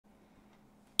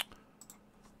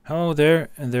Hello there,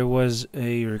 and there was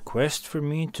a request for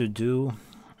me to do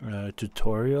a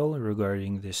tutorial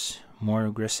regarding this more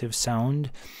aggressive sound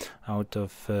out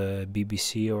of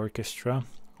BBC Orchestra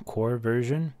Core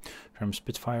version from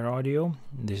Spitfire Audio.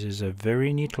 This is a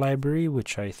very neat library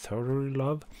which I thoroughly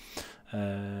love.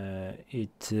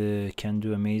 It can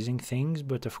do amazing things,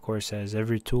 but of course, as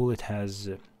every tool, it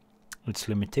has its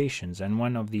limitations, and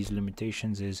one of these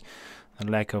limitations is a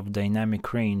lack of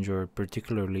dynamic range, or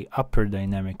particularly upper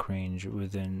dynamic range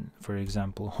within, for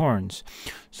example, horns.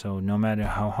 So no matter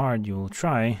how hard you will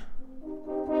try,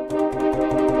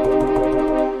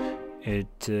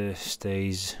 it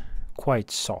stays quite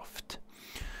soft.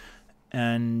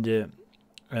 And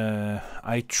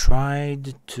I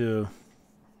tried to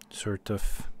sort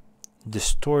of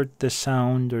distort the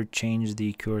sound or change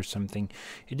the EQ or something.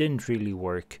 It didn't really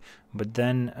work. But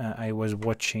then I was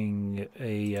watching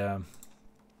a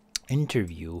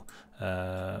interview,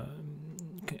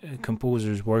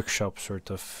 composer's workshop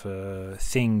sort of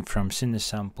thing from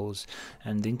Cinesamples,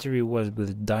 and the interview was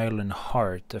with Dylan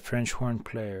Hart, a French horn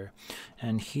player,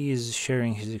 and he is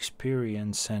sharing his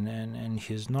experience and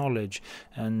his knowledge.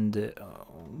 And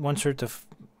one sort of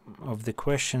the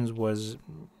questions was,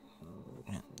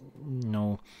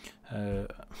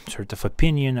 sort of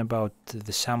opinion about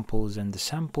the samples and the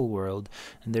sample world,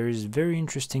 and there is a very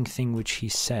interesting thing which he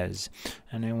says,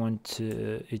 and I want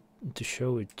to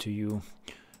show it to you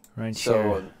right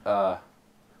here. Well,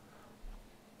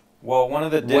 one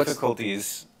of the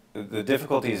difficulties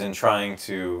in trying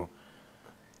to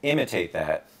imitate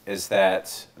that is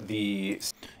that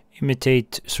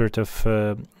imitate sort of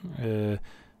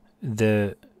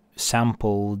the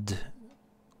sampled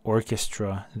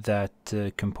orchestra that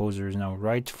composers now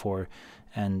write for,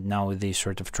 and now they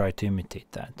sort of try to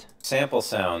imitate that. Sample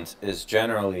sound is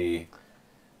generally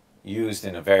used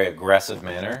in a very aggressive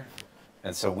manner,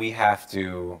 and so we have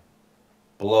to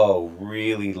blow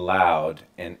really loud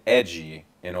and edgy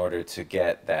in order to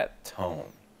get that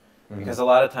tone. Because a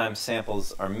lot of times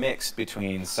samples are mixed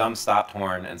between some stopped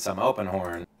horn and some open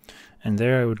horn. And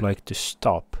there I would like to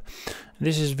stop.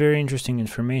 This is very interesting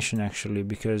information, actually,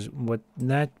 because what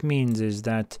that means is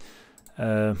that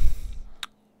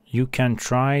you can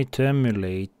try to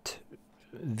emulate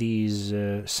these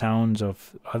sounds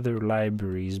of other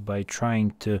libraries by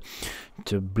trying to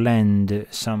blend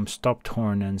some stopped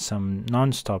horn and some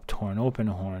non-stopped horn, open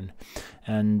horn.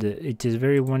 And it is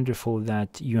very wonderful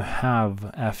that you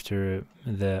have, after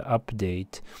the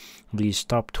update, these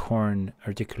stopped horn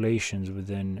articulations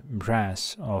within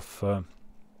brass of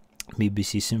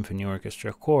BBC Symphony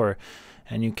Orchestra Core,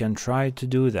 and you can try to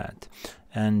do that.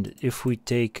 And if we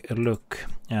take a look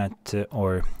at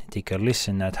or take a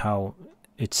listen at how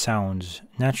it sounds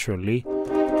naturally,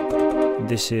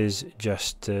 this is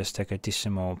just a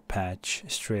staccatissimo patch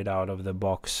straight out of the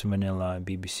box, vanilla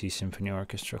BBC Symphony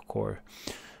Orchestra Core.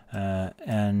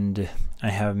 And I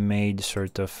have made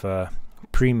sort of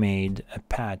pre-made a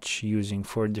patch using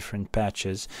 4 different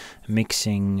patches,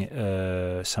 mixing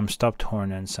some stopped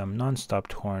horn and some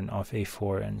non-stopped horn of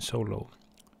A4 and solo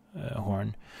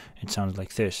horn. It sounds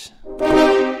like this.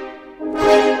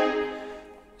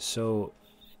 So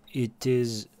it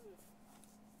is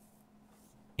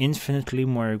infinitely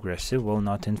more aggressive. Well,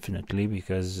 not infinitely,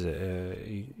 because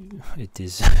it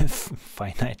is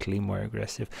finitely more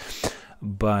aggressive,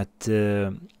 but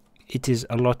it is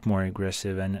a lot more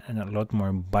aggressive and a lot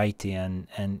more bitey, and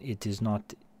it is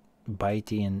not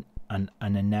bitey in a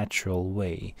natural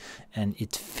way, and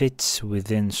it fits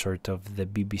within sort of the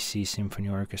BBC Symphony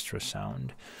Orchestra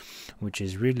sound, which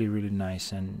is really, really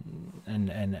nice.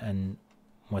 And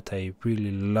what I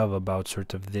really love about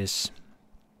sort of this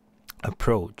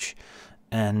approach,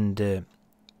 and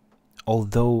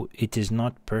although it is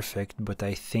not perfect, but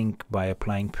I think by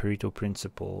applying Pareto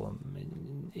principle,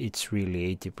 it's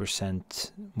really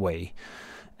 80% way,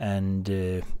 and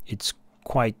it's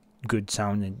quite good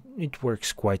sound, and it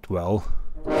works quite well.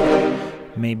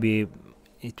 Maybe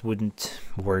it wouldn't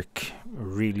work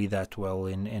really that well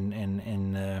in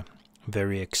a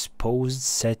very exposed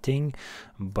setting,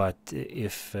 but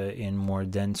if in more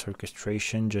dense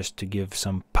orchestration, just to give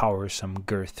some power, some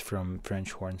girth from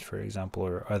French horns, for example,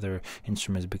 or other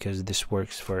instruments, because this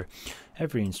works for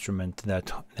every instrument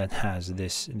that has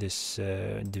this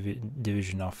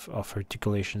division of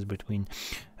articulations between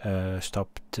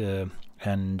stopped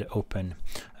and open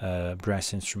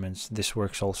brass instruments. This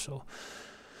works also.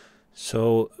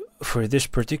 So for this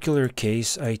particular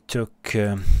case, I took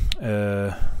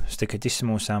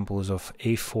staccatissimo samples of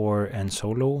A4 and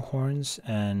solo horns,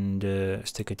 and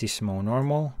staccatissimo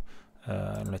normal.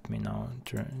 Let me now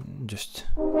just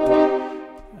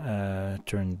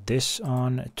turn this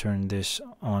on,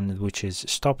 which is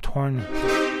stopped horn,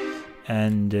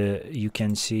 and you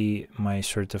can see my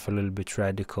sort of a little bit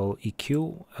radical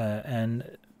EQ,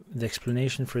 and the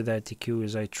explanation for that EQ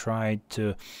is I tried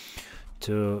to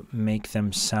make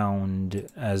them sound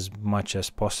as much as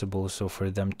possible, so for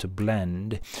them to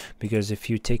blend, because if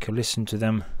you take a listen to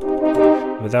them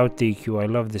without the EQ, I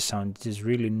love the sound. It is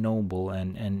really noble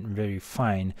and very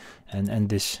fine, and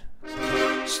this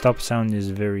stop sound is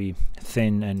very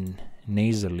thin and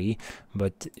nasally,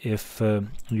 but if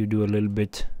you do a little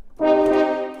bit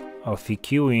of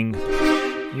EQing,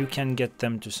 you can get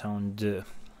them to sound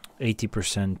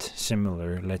 80%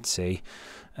 similar, let's say,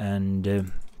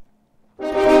 and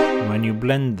when you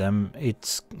blend them,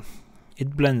 it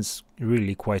blends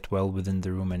really quite well within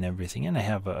the room and everything. And I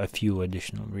have a few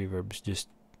additional reverbs just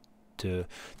to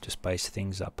spice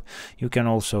things up. You can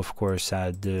also, of course,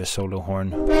 add the solo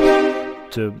horn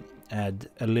to add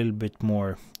a little bit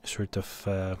more sort of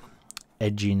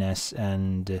edginess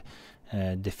and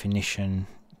definition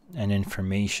and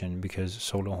information, because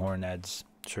solo horn adds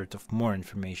sort of more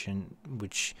information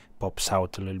which pops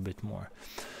out a little bit more.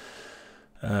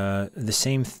 The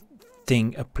same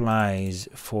thing applies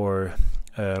for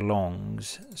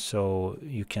longs, so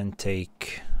you can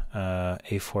take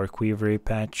a 4 quiver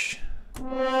patch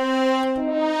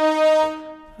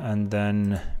and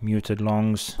then muted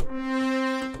longs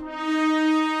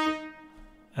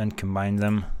and combine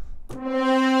them.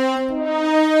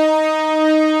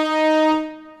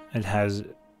 It has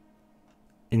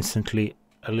instantly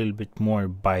a little bit more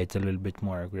bite, a little bit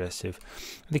more aggressive.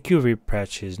 The QV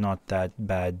patch is not that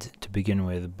bad to begin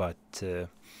with, but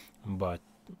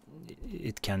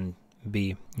it can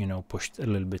be, you know, pushed a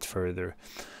little bit further.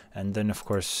 And then of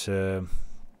course you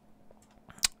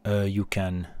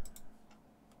can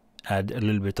add a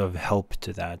little bit of help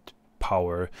to that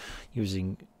power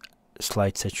using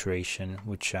slight saturation,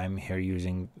 which I'm here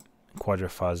using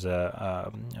quadrifuzz,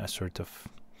 a sort of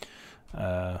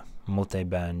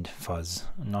multi-band fuzz,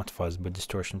 not fuzz but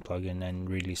distortion plugin, and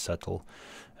really subtle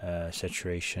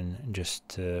saturation,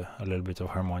 just a little bit of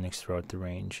harmonics throughout the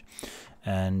range,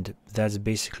 and that's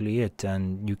basically it.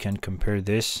 And you can compare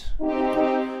this.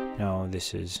 No,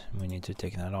 this is, we need to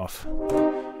take that off,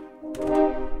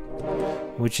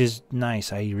 which is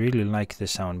nice. I really like the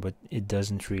sound, but it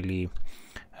doesn't really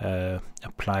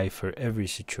apply for every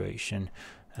situation,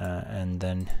 and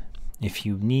then if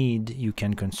you need, you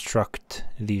can construct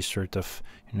these sort of,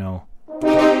 you know,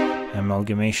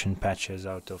 amalgamation patches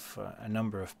out of a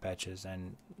number of patches,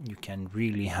 and you can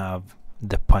really have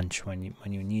the punch when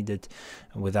you need it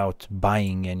without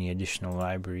buying any additional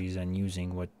libraries and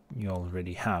using what you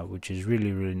already have, which is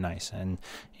really, really nice. And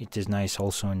it is nice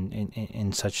also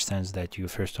in such sense that you,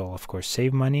 first of all, of course,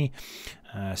 save money,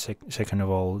 second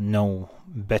of all, know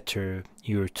better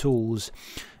your tools,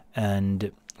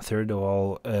 and third of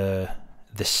all, the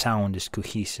sound is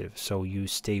cohesive, so you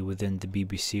stay within the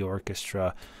BBC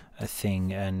orchestra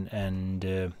thing, and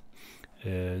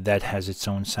that has its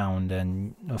own sound.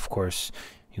 And of course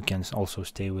you can also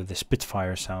stay with the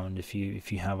Spitfire sound if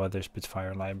you have other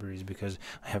Spitfire libraries, because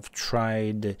I have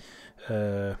tried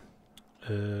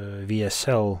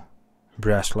VSL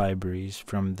brass libraries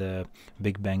from the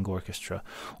Big Bang Orchestra,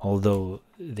 although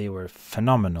they were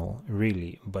phenomenal,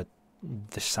 really, but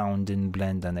the sound didn't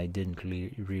blend, and I didn't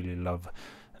really love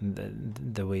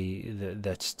the way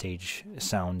that stage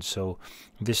sounds. So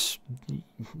this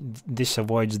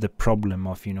avoids the problem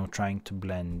of, you know, trying to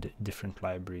blend different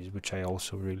libraries, which I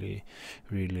also really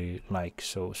like.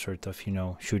 So sort of, you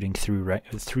know, shooting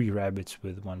three rabbits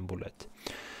with one bullet.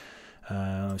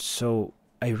 So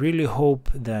I really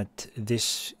hope that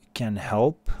this can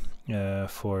help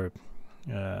for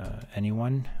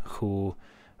anyone who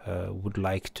would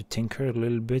like to tinker a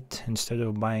little bit instead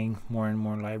of buying more and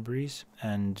more libraries,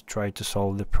 and try to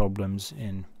solve the problems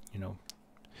in, you know,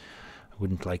 I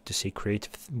wouldn't like to say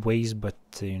creative ways, but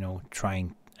you know,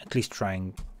 at least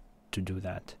trying to do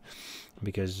that,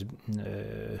 because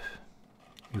you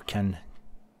can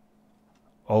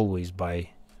always buy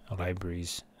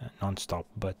libraries non-stop,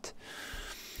 but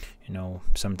you know,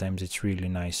 sometimes it's really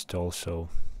nice to also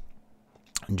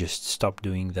just stop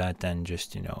doing that and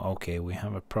just, you know, okay, we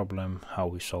have a problem, how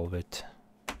we solve it,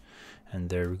 and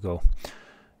there we go.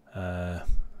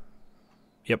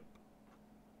 Yep,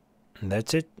 and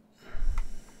that's it.